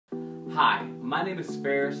Hi, my name is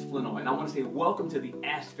Faris Flournoy, and I want to say welcome to the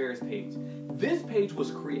ASKFaris page. This page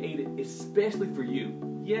was created especially for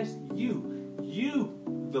you. Yes, you,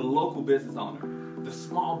 the local business owner, the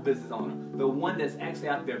small business owner, the one that's actually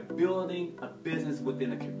out there building a business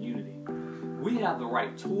within a community. We have the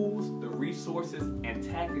right tools, the resources, and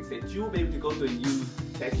tactics that you will be able to go through and use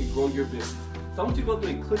to actually grow your business. So I want you to go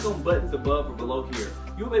through and click on buttons above or below here.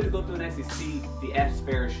 You'll be able to go through and actually see the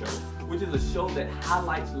ASKFaris show, which is a show that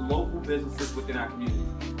highlights local businesses within our community.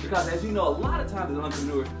 Because as you know, a lot of times as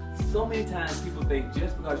entrepreneurs, so many times people think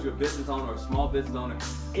just because you're a business owner or a small business owner,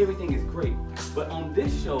 everything is great. But on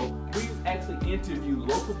this show, we actually interview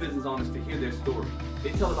local business owners to hear their story.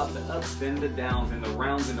 They tell about the ups and the downs and the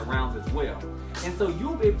rounds as well. And so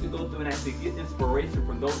you'll be able to go through and actually get inspiration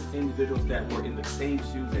from those individuals that were in the same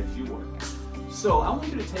shoes as you were. So I want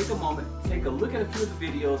you to take a moment, take a look at a few of the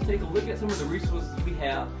videos, take a look at some of the resources we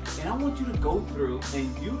have, and I want you to go through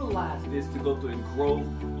and utilize this to go through and grow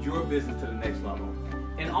your business to the next level.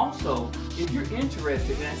 And also, if you're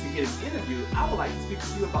interested in actually getting interviewed, I would like to speak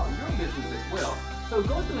to you about your business as well. So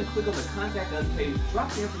go through and click on the Contact Us page, drop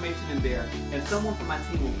the information in there, and someone from my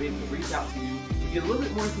team will be able to reach out to you to get a little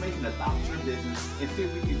bit more information about your business and see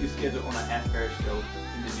if we can get you scheduled on our ASKFaris show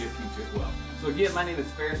in the near future as well. So again, my name is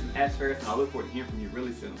Faris from ASKFaris, and I look forward to hearing from you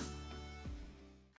really soon.